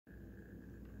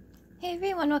Hey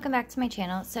everyone, welcome back to my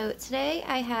channel. So today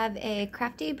I have a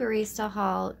Crafty Barista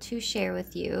haul to share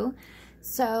with you.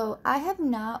 So I have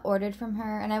not ordered from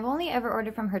her, and I've only ever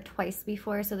ordered from her twice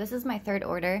before, so this is my third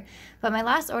order. But my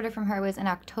last order from her was in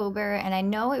October, and I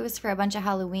know it was for a bunch of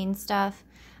Halloween stuff,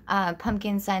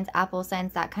 pumpkin scents, apple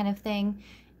scents, that kind of thing.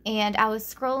 And I was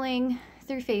scrolling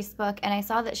through Facebook and I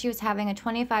saw that she was having a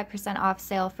 25% off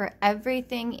sale for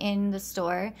everything in the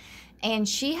store. And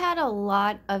she had a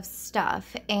lot of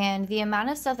stuff, and the amount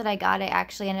of stuff that I got, I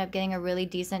actually ended up getting a really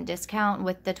decent discount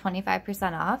with the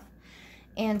 25% off.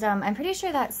 And I'm pretty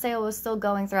sure that sale was still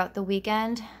going throughout the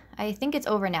weekend. I think it's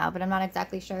over now, but I'm not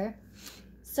exactly sure.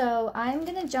 So I'm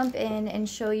gonna jump in and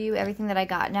show you everything that I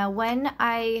got. Now, when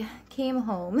I came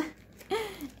home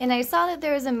and I saw that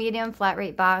there was a medium flat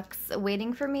rate box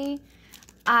waiting for me,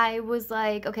 I was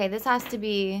like, okay, this has to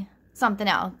be something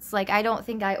else. Like, I don't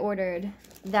think I ordered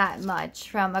that much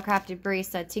from a Crafty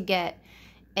Barista to get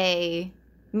a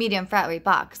medium flat rate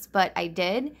box, but I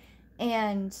did.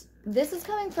 And this is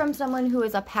coming from someone who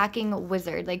is a packing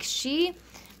wizard. Like,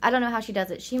 I don't know how she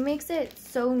does it. She makes it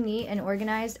so neat and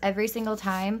organized every single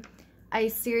time. I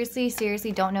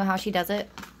seriously don't know how she does it.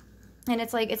 And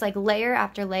it's like layer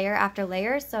after layer after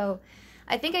layer. So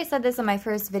I think I said this in my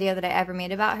first video that I ever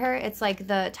made about her. It's like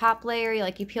the top layer,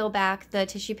 like you peel back the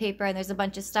tissue paper and there's a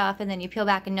bunch of stuff, and then you peel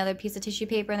back another piece of tissue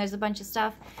paper and there's a bunch of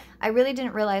stuff. I really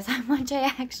didn't realize how much I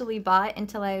actually bought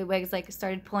until I was like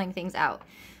started pulling things out.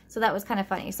 So that was kind of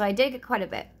funny. So I did get quite a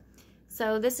bit.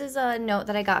 So this is a note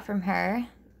that I got from her.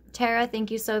 Tara,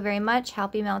 thank you so very much.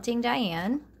 Happy melting,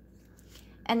 Diane.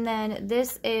 And then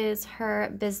this is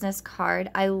her business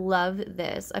card. I love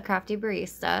this, a Crafty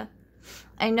Barista.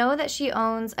 I know that she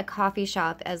owns a coffee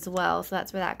shop as well, so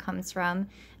that's where that comes from.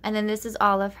 And then this is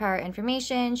all of her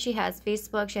information. She has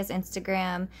Facebook, she has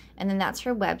Instagram, and then that's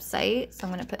her website. So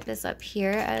I'm going to put this up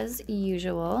here as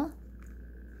usual.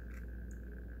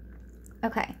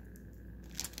 Okay.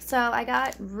 So I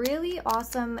got really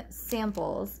awesome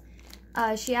samples.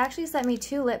 She actually sent me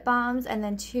 2 lip balms and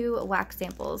then 2 wax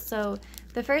samples. So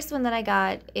the first one that I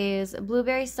got is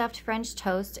blueberry stuffed French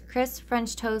toast, crisp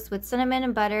French toast with cinnamon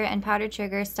and butter and powdered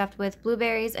sugar stuffed with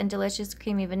blueberries and delicious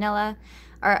creamy vanilla,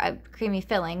 or creamy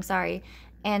filling, sorry.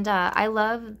 And I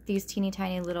love these teeny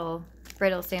tiny little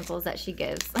brittle samples that she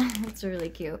gives. It's really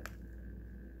cute.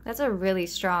 That's a really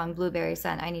strong blueberry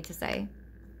scent, I need to say,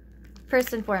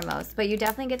 first and foremost. But you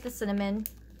definitely get the cinnamon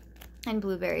and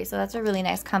blueberry, so that's a really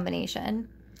nice combination.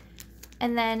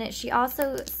 And then she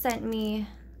also sent me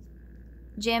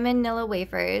Jammin' Nilla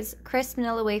wafers, crisp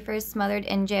Nilla wafers smothered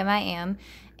in Jam I Am.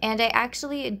 And I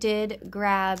actually did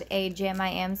grab a Jam I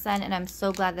Am scent, and I'm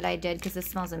so glad that I did because this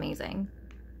smells amazing.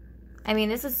 I mean,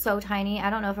 this is so tiny.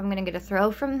 I don't know if I'm gonna get a throw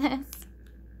from this,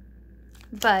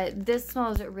 but this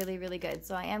smells really good.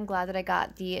 So I am glad that I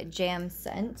got the jam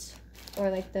scent,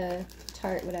 or like the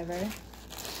tart, whatever.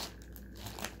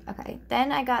 Okay,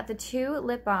 then I got the 2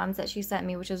 lip balms that she sent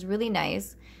me, which was really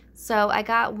nice. So I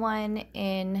got one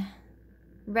in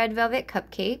Red Velvet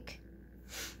Cupcake.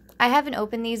 I haven't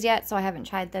opened these yet, so I haven't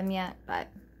tried them yet, but.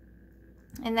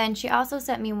 And then she also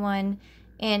sent me one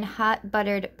in Hot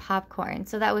Buttered Popcorn.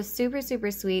 So that was super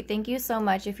sweet. Thank you so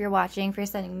much, if you're watching, for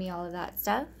sending me all of that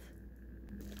stuff.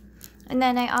 And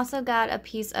then I also got a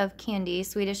piece of candy,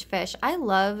 Swedish Fish. I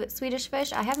love Swedish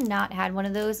Fish. I have not had one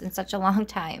of those in such a long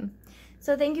time.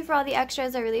 So thank you for all the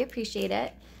extras. I really appreciate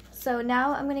it. So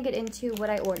now I'm going to get into what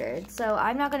I ordered. So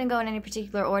I'm not going to go in any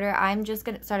particular order. I'm just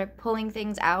going to start pulling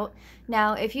things out.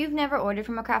 Now, if you've never ordered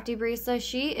from a Crafty Barista,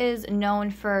 she is known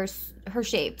for her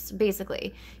shapes,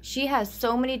 basically. She has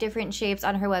so many different shapes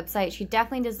on her website. She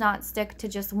definitely does not stick to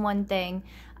just one thing.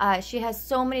 She has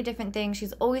so many different things.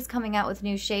 She's always coming out with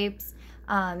new shapes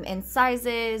and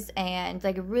sizes and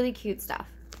like really cute stuff.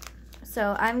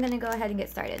 So I'm going to go ahead and get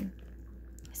started.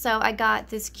 So I got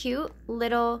this cute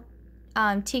little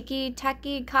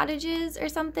tiki-taki cottages or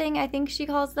something, I think she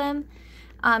calls them.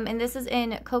 And this is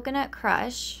in Coconut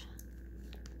Crush.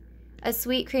 A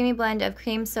sweet creamy blend of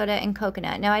cream soda and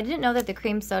coconut. Now, I didn't know that the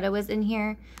cream soda was in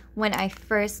here when I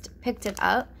first picked it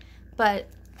up, but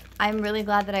I'm really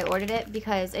glad that I ordered it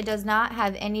because it does not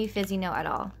have any fizzy note at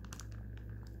all.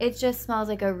 It just smells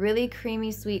like a really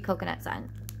creamy, sweet coconut scent.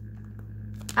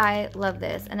 I love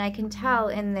this, and I can tell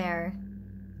in there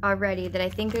already that I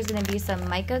think there's going to be some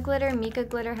mica glitter,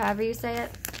 however you say it,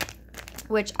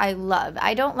 which I love.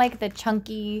 I don't like the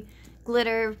chunky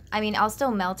glitter. I mean, I'll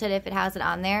still melt it if it has it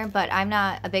on there, but I'm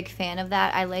not a big fan of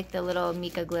that. I like the little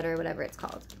mica glitter, whatever it's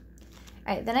called.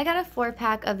 All right, then I got a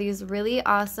 4-pack of these really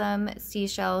awesome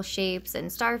seashell shapes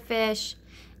and starfish,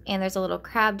 And there's a little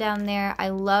crab down there. I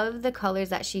love the colors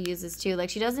that she uses too. Like,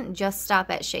 she doesn't just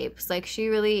stop at shapes. Like, she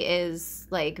really is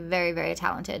like very, very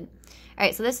talented. All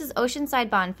right, so this is Oceanside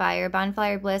Bonfire,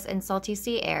 Bonfire Bliss, and Salty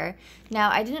Sea Air. Now,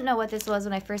 I didn't know what this was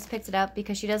when I first picked it up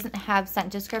because she doesn't have scent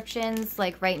descriptions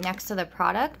like right next to the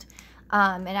product.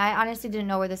 And I honestly didn't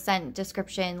know where the scent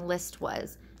description list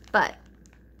was. But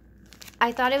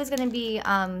I thought it was going to be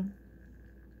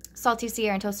Salty Sea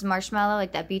Air and Toasted Marshmallow,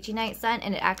 like that beachy night scent,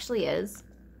 and it actually is.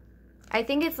 I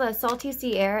think it's the Salty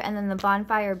Sea Air, and then the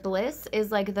Bonfire Bliss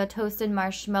is like the Toasted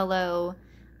Marshmallow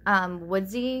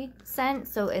woodsy scent.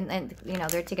 So, and you know,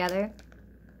 they're together.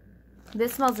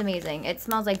 This smells amazing. It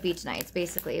smells like beach nights,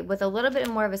 basically, with a little bit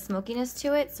more of a smokiness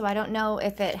to it. So I don't know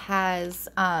if it has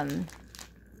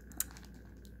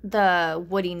the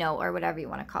woody note or whatever you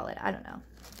want to call it. I don't know.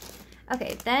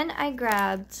 Okay, then I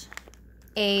grabbed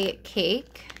a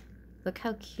cake. Look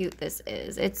how cute this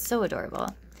is. It's so adorable.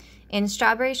 In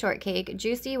strawberry shortcake,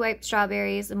 juicy wiped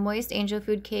strawberries, moist angel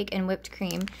food cake, and whipped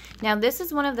cream. Now, this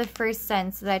is one of the first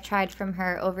scents that I tried from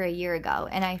her over a year ago,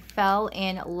 and I fell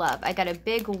in love. I got a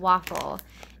big waffle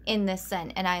in this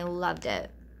scent, and I loved it.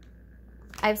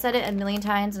 I've said it a million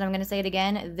times, and I'm going to say it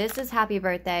again. This is Happy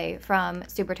Birthday from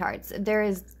Super Tarts. There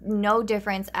is no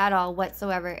difference at all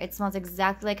whatsoever. It smells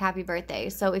exactly like Happy Birthday.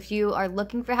 So if you are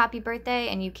looking for Happy Birthday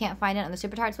and you can't find it on the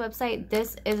Super Tarts website,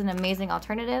 this is an amazing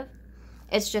alternative.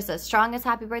 It's just as strong as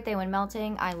Happy Birthday when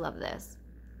melting. I love this.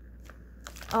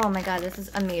 Oh my god, this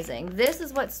is amazing. This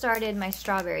is what started my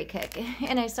strawberry kick.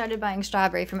 And I started buying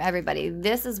strawberry from everybody.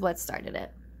 This is what started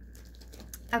it.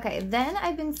 Okay, then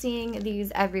I've been seeing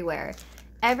these everywhere.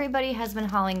 Everybody has been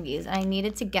hauling these, and I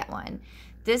needed to get one.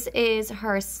 This is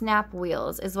her Snap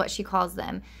Wheels, is what she calls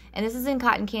them. And this is in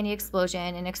Cotton Candy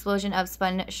Explosion, an explosion of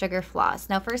spun sugar floss.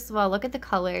 Now, first of all, look at the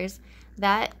colors.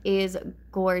 That is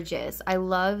gorgeous. I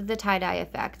love the tie-dye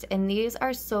effect. And these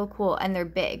are so cool, and they're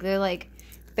big. They're, like,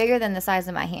 bigger than the size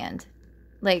of my hand.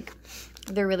 Like,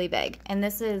 they're really big. And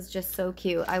this is just so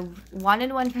cute. I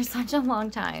wanted one for such a long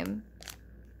time.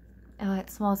 Oh, it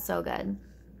smells so good.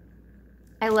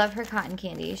 I love her cotton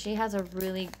candy. She has a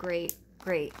really great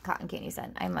cotton candy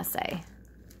scent, I must say.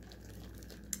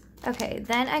 Okay,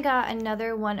 then I got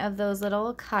another one of those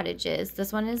little cottages.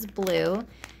 This one is blue,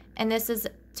 and this is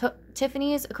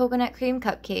Tiffany's Coconut Cream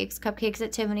Cupcakes. Cupcakes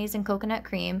at Tiffany's and coconut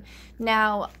cream.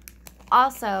 Now,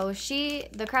 also,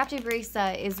 the Crafty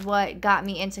Barista is what got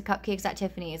me into cupcakes at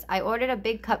Tiffany's. I ordered a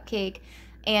big cupcake,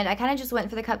 and I kind of just went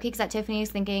for the cupcakes at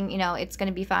Tiffany's thinking, you know, it's going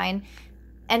to be fine.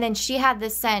 And then she had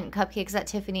this scent, Cupcakes at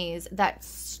Tiffany's, that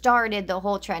started the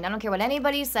whole trend. I don't care what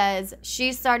anybody says.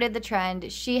 She started the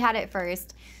trend. She had it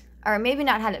first. Or maybe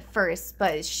not had it first,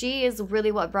 but she is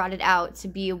really what brought it out to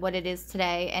be what it is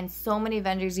today. And so many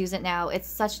vendors use it now. It's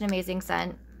such an amazing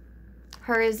scent.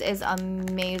 Hers is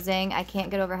amazing. I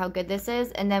can't get over how good this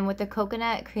is. And then with the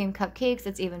coconut cream cupcakes,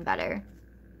 it's even better.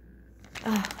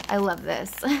 Oh, I love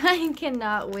this. I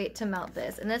cannot wait to melt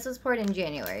this. And this was poured in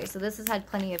January, so this has had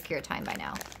plenty of cure time by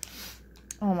now.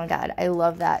 Oh my god, I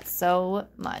love that so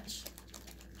much.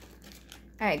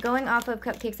 Alright, going off of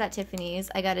Cupcakes at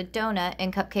Tiffany's, I got a donut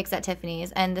in Cupcakes at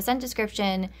Tiffany's, and the scent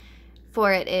description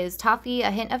for it is toffee, a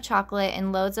hint of chocolate,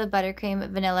 and loads of buttercream,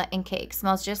 vanilla, and cake.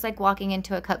 Smells just like walking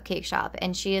into a cupcake shop,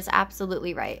 and she is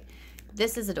absolutely right.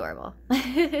 This is adorable.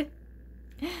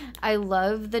 I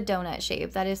love the donut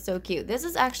shape. That is so cute. This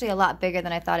is actually a lot bigger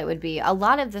than I thought it would be. A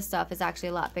lot of this stuff is actually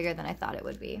a lot bigger than I thought it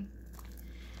would be.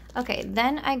 Okay,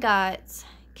 then I got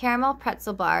caramel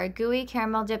pretzel bar. Gooey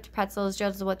caramel dipped pretzels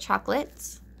drizzled with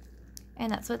chocolate.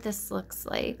 And that's what this looks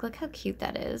like. Look how cute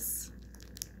that is.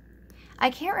 I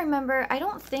can't remember. I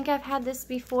don't think I've had this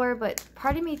before, but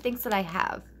part of me thinks that I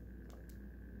have.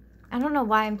 I don't know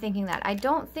why I'm thinking that. I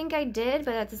don't think I did,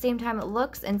 but at the same time it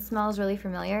looks and smells really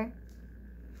familiar.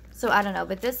 So I don't know,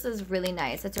 but this is really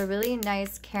nice. It's a really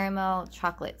nice caramel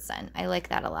chocolate scent. I like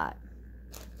that a lot.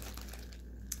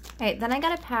 Okay, then I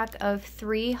got a pack of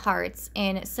 3 hearts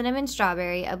in cinnamon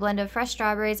strawberry, a blend of fresh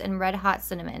strawberries and red hot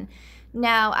cinnamon.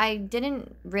 Now, I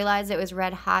didn't realize it was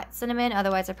red hot cinnamon,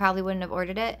 otherwise I probably wouldn't have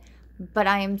ordered it, but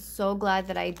I am so glad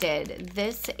that I did.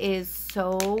 This is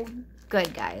so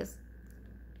good, guys.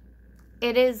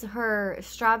 It is her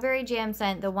strawberry jam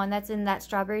scent, the one that's in that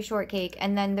strawberry shortcake,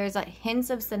 and then there's like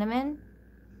hints of cinnamon.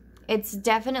 It's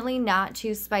definitely not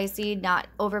too spicy, not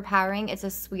overpowering. It's a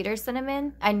sweeter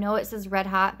cinnamon. I know it says red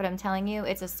hot, but I'm telling you,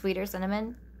 it's a sweeter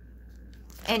cinnamon.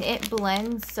 And it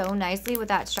blends so nicely with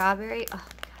that strawberry. Oh,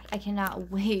 God, I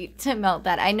cannot wait to melt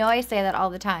that. I know I say that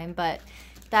all the time, but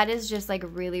that is just like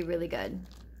really, really good.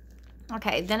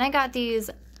 Okay, then I got these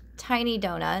tiny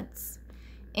donuts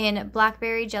in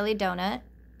blackberry jelly donut.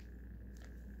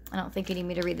 I don't think you need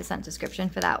me to read the scent description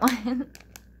for that one.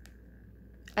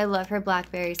 I love her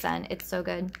blackberry scent. It's so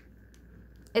good.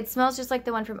 It smells just like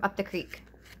the one from up the creek.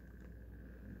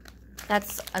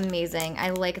 That's amazing. I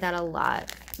like that a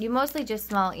lot. You mostly just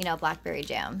smell, you know, blackberry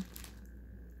jam.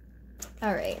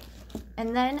 All right.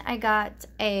 And then I got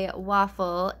a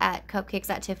waffle at Cupcakes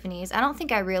at Tiffany's. I don't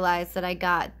think I realized that I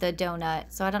got the donut,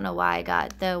 so I don't know why I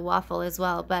got the waffle as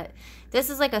well. But this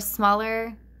is like a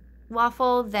smaller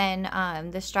waffle than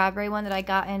the strawberry one that I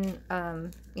got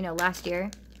in, you know, last year.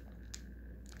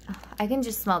 Oh, I can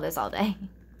just smell this all day.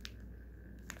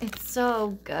 It's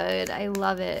so good. I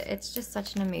love it. It's just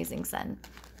such an amazing scent.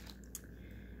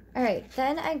 All right,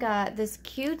 then I got this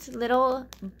cute little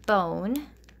bone.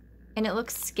 And it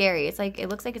looks scary. It's like, it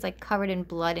looks like it's like covered in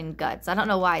blood and guts. I don't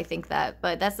know why I think that,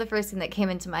 but that's the first thing that came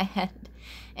into my head.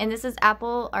 And this is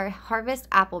Harvest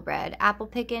apple bread, apple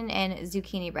pickin' and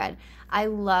zucchini bread. I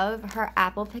love her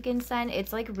apple pickin' scent.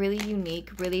 It's like really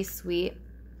unique, really sweet.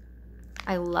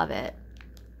 I love it.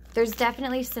 There's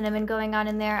definitely cinnamon going on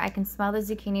in there. I can smell the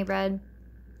zucchini bread.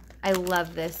 I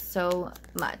love this so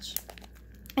much.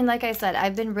 And like I said,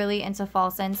 I've been really into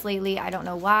fall scents lately. I don't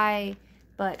know why,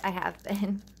 but I have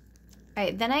been. All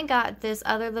right, then I got this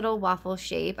other little waffle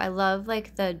shape. I love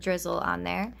like the drizzle on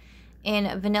there.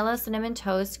 In vanilla cinnamon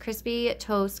toast, crispy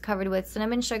toast covered with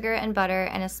cinnamon sugar and butter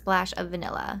and a splash of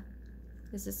vanilla.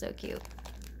 This is so cute.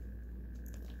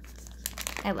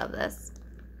 I love this.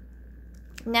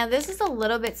 Now this is a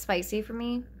little bit spicy for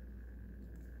me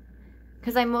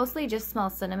because I mostly just smell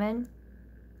cinnamon.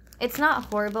 It's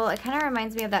not horrible. It kind of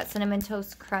reminds me of that Cinnamon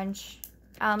Toast Crunch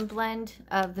blend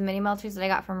of the mini melters that I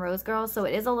got from Rose Girl. So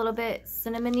it is a little bit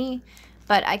cinnamony,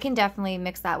 but I can definitely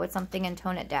mix that with something and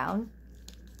tone it down.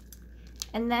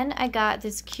 And then I got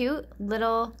this cute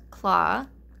little claw,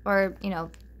 or, you know,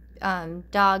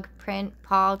 dog print,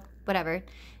 paw, whatever,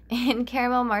 in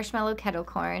caramel marshmallow kettle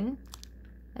corn.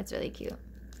 That's really cute.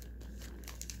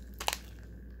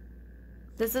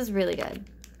 This is really good.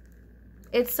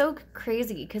 It's so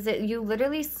crazy because you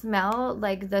literally smell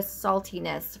like the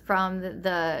saltiness from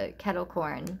the kettle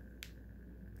corn.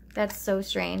 That's so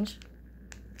strange.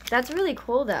 That's really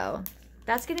cool though.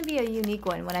 That's going to be a unique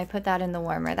one when I put that in the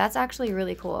warmer. That's actually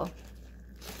really cool.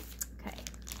 Okay.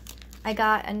 I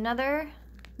got another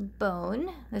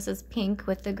bone. This is pink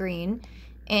with the green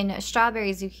in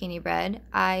strawberry zucchini bread.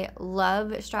 I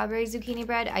love strawberry zucchini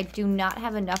bread. I do not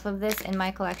have enough of this in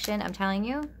my collection, I'm telling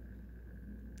you.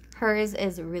 Hers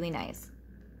is really nice.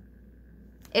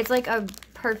 It's like a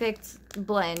perfect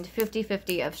blend,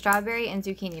 50-50 of strawberry and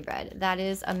zucchini bread. That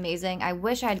is amazing. I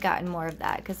wish I had gotten more of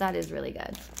that because that is really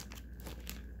good.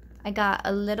 I got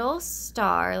a little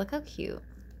star. Look how cute.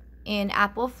 In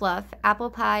apple fluff, apple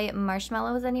pie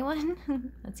marshmallows,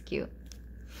 anyone? That's cute.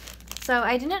 So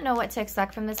I didn't know what to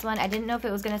expect from this one. I didn't know if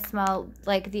it was going to smell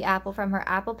like the apple from her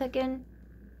apple pickin',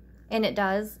 and it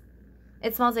does.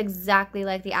 It smells exactly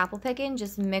like the apple pickin',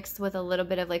 just mixed with a little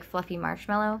bit of like fluffy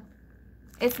marshmallow.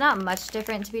 It's not much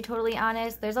different, to be totally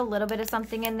honest. There's a little bit of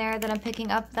something in there that I'm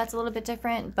picking up that's a little bit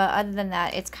different, but other than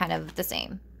that, it's kind of the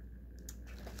same.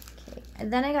 Okay,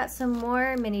 and then I got some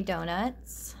more mini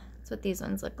donuts. That's what these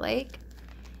ones look like.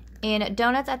 In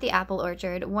Donuts at the Apple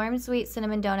Orchard, warm sweet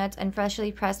cinnamon donuts and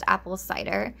freshly pressed apple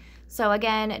cider. So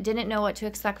again, didn't know what to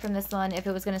expect from this one, if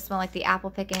it was going to smell like the apple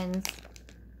pickins.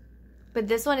 But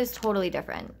this one is totally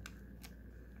different.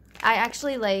 I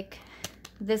actually like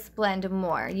this blend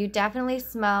more. You definitely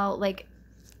smell like,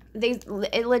 it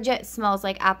legit smells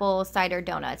like apple cider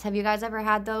donuts. Have you guys ever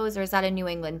had those, or is that a New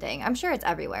England thing? I'm sure it's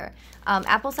everywhere.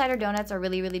 Apple cider donuts are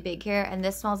really, really big here, and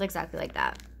this smells exactly like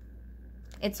that.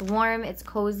 It's warm, it's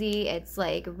cozy, it's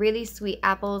like really sweet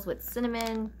apples with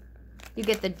cinnamon. You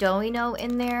get the doughy note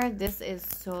in there. This is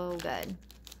so good.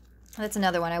 That's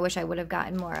another one I wish I would have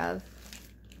gotten more of.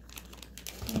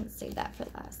 Let's save that for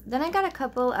last. Then I got a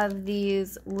couple of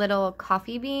these little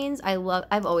coffee beans.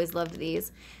 I've always loved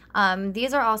these.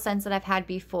 These are all scents that I've had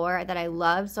before that I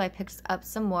love, so I picked up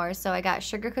some more. So I got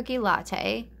Sugar Cookie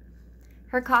Latte.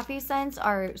 Her coffee scents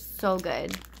are so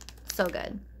good. So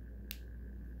good.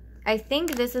 I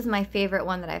think this is my favorite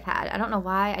one that I've had. I don't know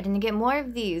why I didn't get more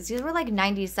of these. These were like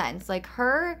 90 cents. Like,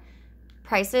 her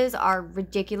prices are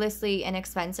ridiculously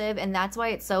inexpensive, and that's why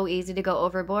it's so easy to go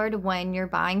overboard when you're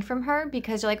buying from her,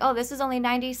 because you're like, oh, this is only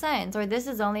 90 cents, or this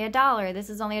is only $1,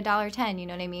 this is only $1.10, you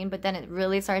know what I mean? But then it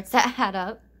really starts to add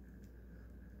up.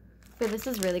 But this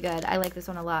is really good. I like this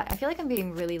one a lot. I feel like I'm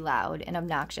being really loud and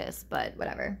obnoxious, but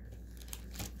whatever.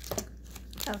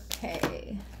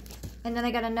 Okay. And then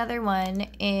I got another one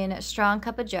in Strong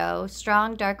Cup of Joe,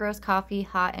 strong dark roast coffee,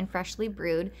 hot and freshly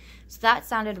brewed. So that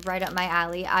sounded right up my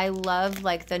alley. I love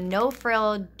like the no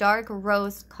frill dark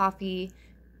roast coffee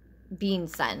bean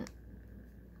scent.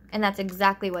 And that's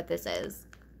exactly what this is.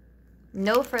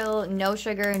 No frill, no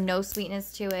sugar, no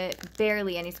sweetness to it.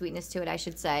 Barely any sweetness to it, I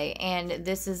should say. And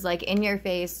this is like in your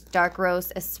face, dark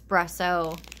roast,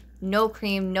 espresso. No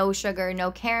cream, no sugar,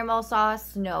 no caramel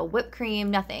sauce, no whipped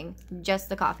cream, nothing. Just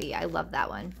the coffee. I love that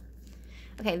one.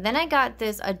 Okay, then I got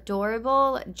this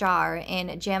adorable jar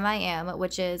in Jam I Am,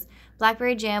 which is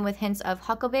blackberry jam with hints of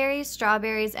huckleberries,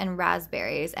 strawberries, and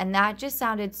raspberries. And that just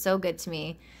sounded so good to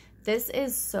me. This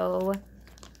is so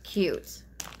cute.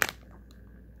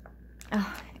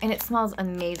 Oh, and it smells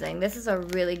amazing. This is a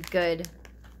really good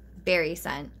berry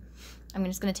scent. I'm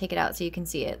just going to take it out so you can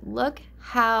see it. Look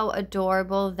how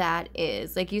adorable that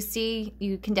is. Like you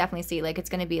can definitely see like it's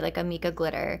going to be like a Mica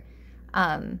glitter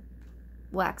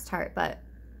wax tart, but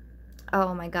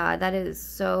oh my god, that is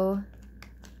so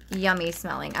yummy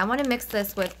smelling. I want to mix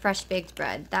this with fresh baked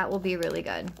bread. That will be really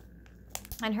good.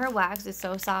 And her wax is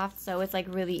so soft, so it's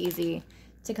like really easy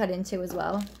to cut into as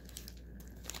well.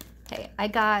 Okay, I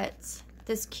got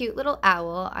this cute little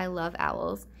owl. I love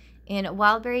owls. In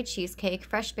wildberry cheesecake,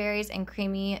 fresh berries, and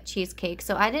creamy cheesecake.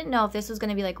 So I didn't know if this was going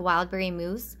to be like wildberry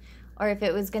mousse or if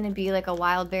it was going to be like a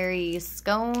wildberry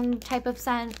scone type of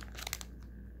scent.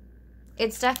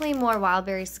 It's definitely more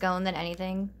wildberry scone than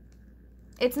anything.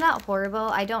 It's not horrible.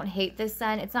 I don't hate this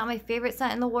scent. It's not my favorite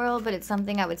scent in the world, but it's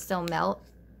something I would still melt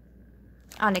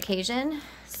on occasion.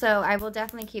 So I will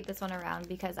definitely keep this one around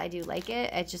because I do like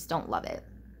it. I just don't love it.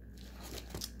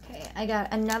 Okay, I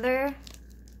got another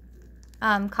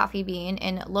coffee bean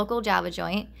in local Java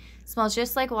joint. Smells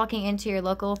just like walking into your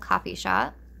local coffee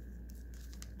shop.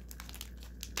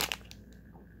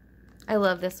 I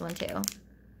love this one too.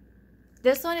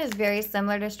 This one is very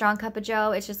similar to Strong Cup of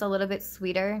Joe. It's just a little bit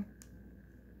sweeter.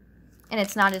 And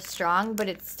it's not as strong, but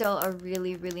it's still a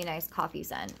really, really nice coffee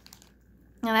scent.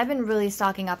 And I've been really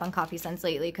stocking up on coffee scents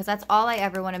lately because that's all I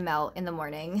ever want to melt in the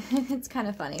morning. It's kind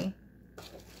of funny.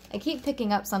 I keep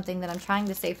picking up something that I'm trying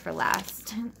to save for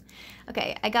last.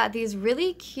 Okay, I got these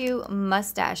really cute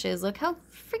mustaches. Look how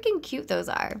freaking cute those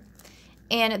are.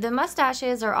 And the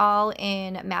mustaches are all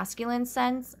in masculine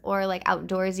scents or like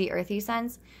outdoorsy, earthy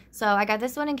scents. So I got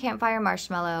this one in Campfire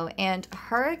Marshmallow, and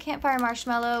her Campfire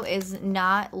Marshmallow is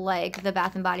not like the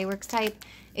Bath & Body Works type.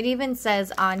 It even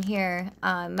says on here,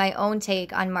 my own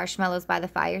take on Marshmallows by the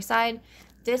Fireside.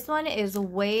 This one is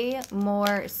way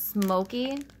more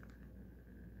smoky.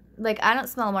 Like, I don't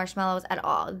smell marshmallows at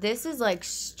all. This is like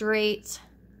straight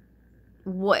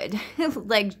wood.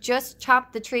 Like, just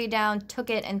chopped the tree down,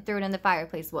 took it, and threw it in the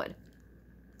fireplace wood.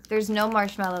 There's no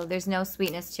marshmallow. There's no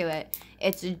sweetness to it.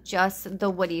 It's just the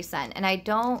woody scent. And I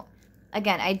don't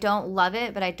love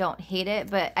it, but I don't hate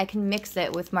it. But I can mix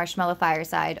it with Marshmallow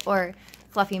Fireside or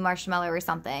Fluffy Marshmallow or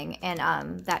something, and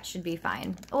that should be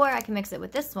fine. Or I can mix it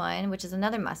with this one, which is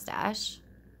another mustache,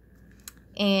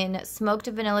 in Smoked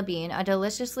Vanilla Bean, a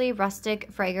deliciously rustic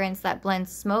fragrance that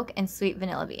blends smoke and sweet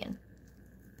vanilla bean.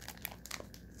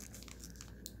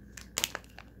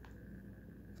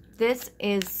 This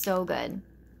is so good.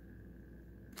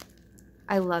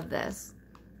 I love this.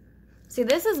 See,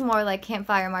 this is more like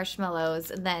Campfire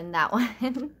Marshmallows than that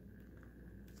one.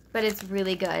 But it's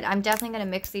really good. I'm definitely going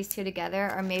to mix these two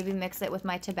together, or maybe mix it with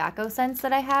my tobacco scents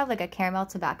that I have, like a caramel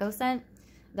tobacco scent.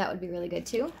 That would be really good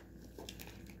too.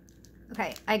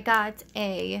 Okay, I got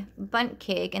a bundt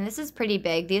cake, and this is pretty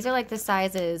big. These are like the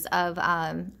sizes of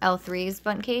L3's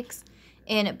bundt cakes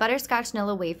in butterscotch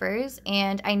vanilla wafers.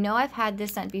 And I know I've had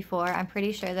this scent before. I'm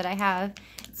pretty sure that I have.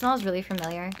 It smells really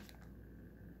familiar.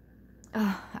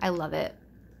 Oh, I love it.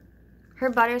 Her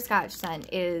butterscotch scent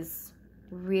is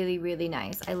really, really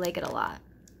nice. I like it a lot.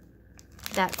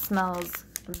 That smells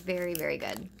very, very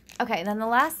good. Okay, then the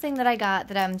last thing that I got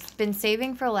that I've been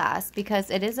saving for last because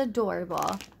it is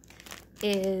adorable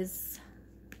is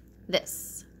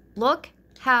this. Look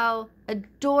how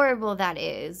adorable that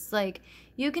is. Like,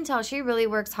 you can tell she really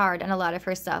works hard on a lot of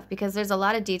her stuff because there's a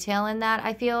lot of detail in that,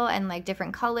 I feel, and like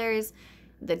different colors,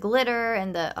 the glitter,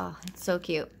 and the, oh, it's so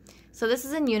cute. So this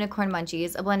is in Unicorn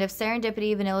Munchies, a blend of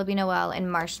Serendipity, Vanilla Bean Noel,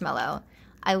 and Marshmallow.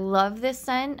 I love this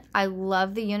scent. I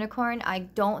love the unicorn. I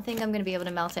don't think I'm going to be able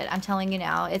to melt it. I'm telling you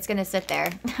now. It's going to sit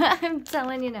there. I'm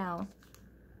telling you now.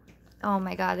 Oh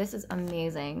my god, this is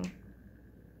amazing.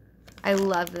 I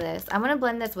love this. I want to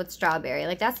blend this with strawberry.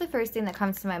 Like, that's the first thing that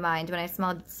comes to my mind when I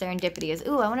smell Serendipity is,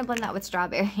 ooh, I want to blend that with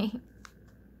strawberry.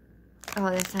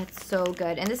 Oh, that's so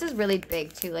good. And this is really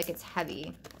big, too. Like, it's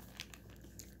heavy.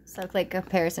 So, like,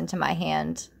 comparison to my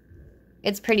hand,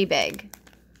 it's pretty big.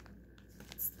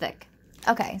 thick.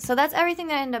 Okay, so that's everything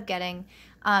that I ended up getting.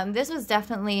 This was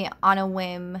definitely on a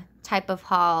whim type of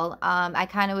haul. I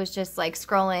kind of was just like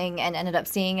scrolling and ended up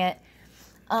seeing it.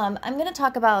 I'm going to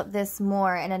talk about this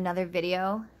more in another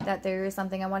video, that there is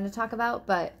something I wanted to talk about,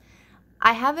 but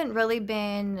I haven't really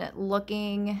been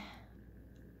looking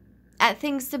at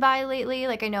things to buy lately.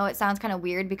 Like, I know it sounds kind of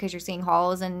weird because you're seeing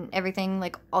hauls and everything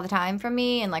like all the time from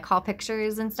me, and like haul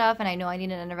pictures and stuff, and I know I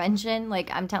need an intervention. Like,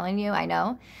 I'm telling you, I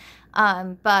know.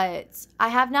 But I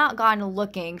have not gone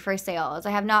looking for sales.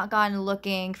 I have not gone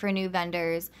looking for new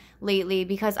vendors lately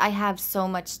because I have so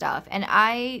much stuff. And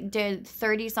I did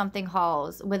 30-something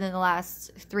hauls within the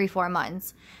last 3-4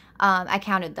 months. I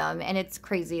counted them, and it's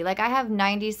crazy. Like, I have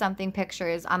 90-something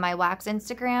pictures on my wax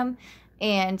Instagram,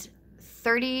 and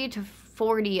 30 to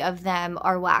 40 of them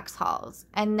are wax hauls.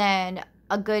 And then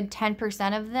a good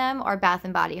 10% of them are Bath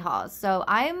and Body hauls. So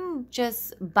I'm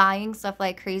just buying stuff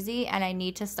like crazy, and I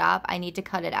need to stop. I need to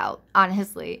cut it out,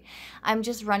 honestly. I'm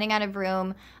just running out of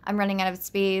room. I'm running out of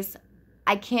space.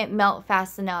 I can't melt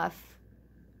fast enough,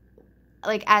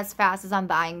 like as fast as I'm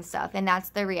buying stuff, and that's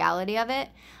the reality of it.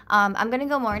 I'm going to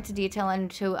go more into detail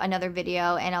into another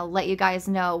video, and I'll let you guys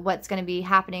know what's going to be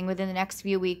happening within the next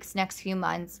few weeks, next few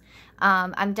months.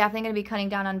 I'm definitely going to be cutting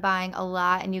down on buying a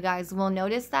lot, and you guys will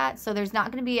notice that. So there's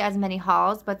not going to be as many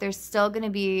hauls, but there's still going to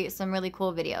be some really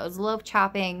cool videos. Loaf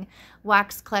chopping,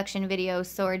 wax collection videos,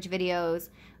 storage videos,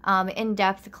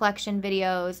 in-depth collection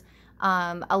videos,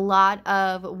 a lot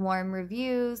of warm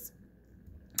reviews,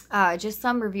 just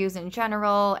some reviews in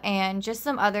general, and just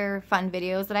some other fun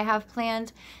videos that I have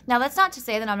planned. Now, that's not to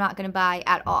say that I'm not going to buy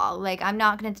at all. Like, I'm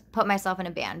not going to put myself in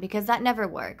a ban, because that never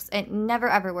works. It never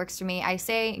ever works for me. I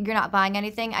say you're not buying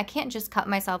anything. I can't just cut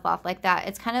myself off like that.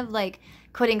 It's kind of like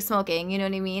quitting smoking, you know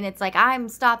what I mean? It's like, I'm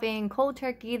stopping cold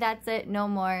turkey, that's it, no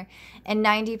more. And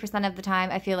 90% of the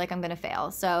time, I feel like I'm going to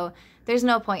fail. So there's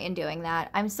no point in doing that.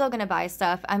 I'm still going to buy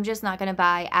stuff. I'm just not going to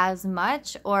buy as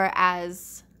much or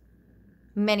as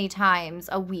many times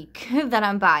a week that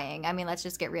I'm buying. I mean, let's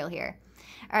just get real here.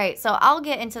 All right, so I'll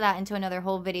get into that into another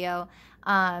whole video,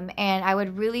 and I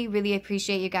would really, really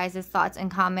appreciate you guys' thoughts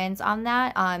and comments on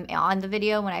that, on the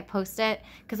video when I post it,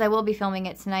 because I will be filming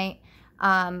it tonight.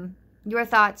 Your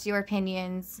thoughts, your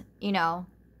opinions, you know,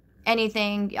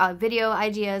 anything, video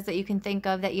ideas that you can think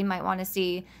of that you might want to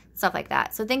see, stuff like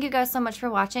that. So thank you guys so much for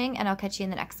watching, and I'll catch you in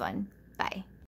the next one. Bye.